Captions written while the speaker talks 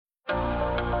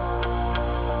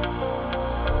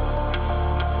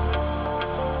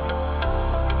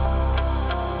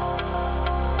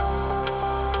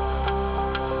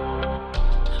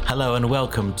Hello and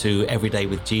welcome to Everyday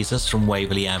with Jesus from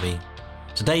Waverley Abbey.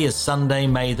 Today is Sunday,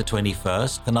 May the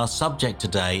 21st, and our subject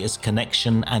today is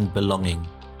connection and belonging.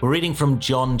 We're reading from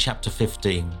John chapter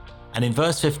 15, and in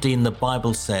verse 15 the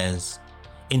Bible says,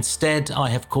 "Instead I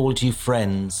have called you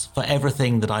friends, for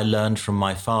everything that I learned from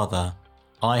my Father,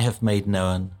 I have made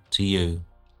known to you."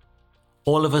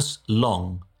 All of us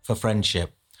long for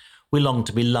friendship. We long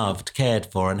to be loved, cared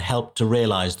for, and helped to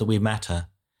realize that we matter.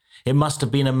 It must have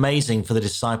been amazing for the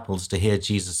disciples to hear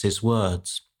Jesus'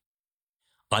 words.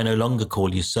 "I no longer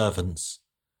call you servants.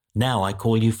 Now I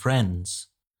call you friends."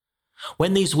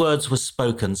 When these words were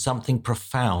spoken, something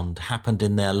profound happened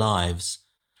in their lives.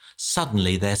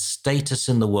 Suddenly, their status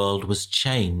in the world was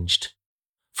changed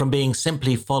from being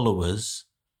simply followers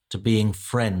to being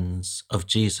friends of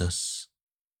Jesus,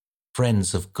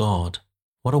 friends of God.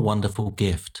 What a wonderful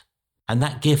gift. And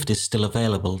that gift is still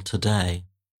available today.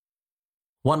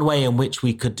 One way in which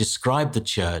we could describe the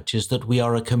church is that we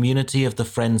are a community of the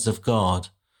friends of God.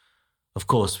 Of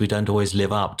course, we don't always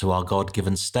live up to our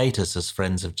God-given status as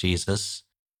friends of Jesus.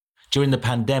 During the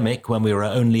pandemic, when we were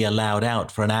only allowed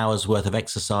out for an hour's worth of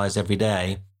exercise every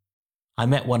day, I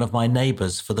met one of my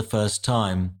neighbours for the first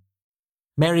time.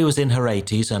 Mary was in her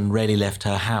 80s and rarely left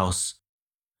her house.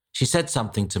 She said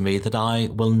something to me that I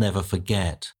will never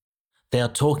forget. They are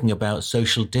talking about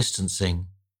social distancing.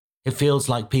 It feels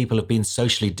like people have been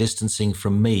socially distancing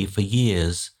from me for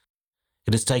years.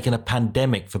 It has taken a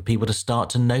pandemic for people to start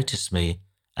to notice me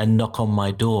and knock on my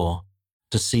door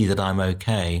to see that I'm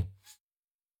okay.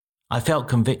 I felt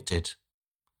convicted.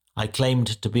 I claimed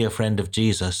to be a friend of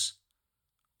Jesus,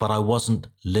 but I wasn't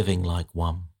living like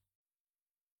one.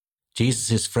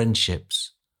 Jesus'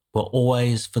 friendships were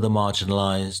always for the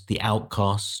marginalized, the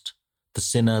outcast, the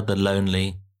sinner, the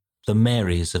lonely, the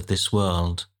Marys of this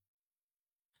world.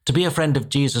 To be a friend of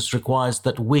Jesus requires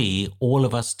that we, all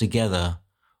of us together,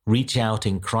 reach out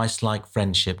in Christ-like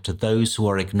friendship to those who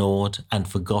are ignored and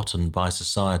forgotten by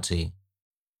society.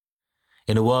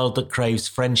 In a world that craves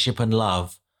friendship and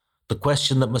love, the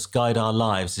question that must guide our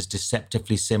lives is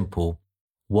deceptively simple.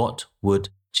 What would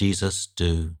Jesus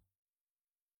do?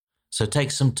 So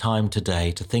take some time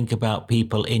today to think about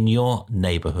people in your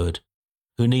neighborhood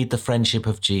who need the friendship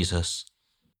of Jesus.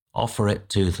 Offer it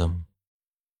to them.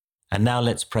 And now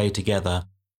let's pray together.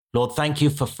 Lord, thank you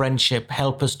for friendship.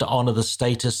 Help us to honor the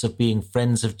status of being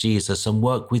friends of Jesus and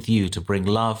work with you to bring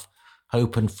love,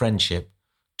 hope, and friendship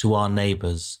to our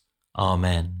neighbors.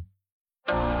 Amen.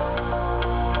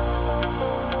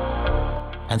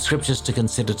 And scriptures to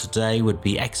consider today would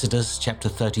be Exodus chapter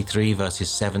 33, verses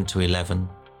 7 to 11,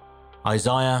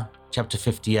 Isaiah chapter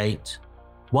 58,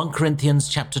 1 Corinthians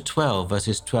chapter 12,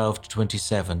 verses 12 to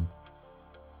 27,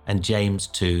 and James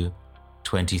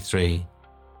 2:23.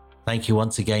 Thank you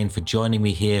once again for joining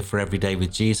me here for Everyday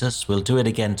with Jesus. We'll do it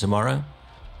again tomorrow,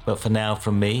 but for now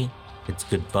from me, it's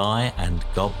goodbye and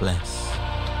God bless.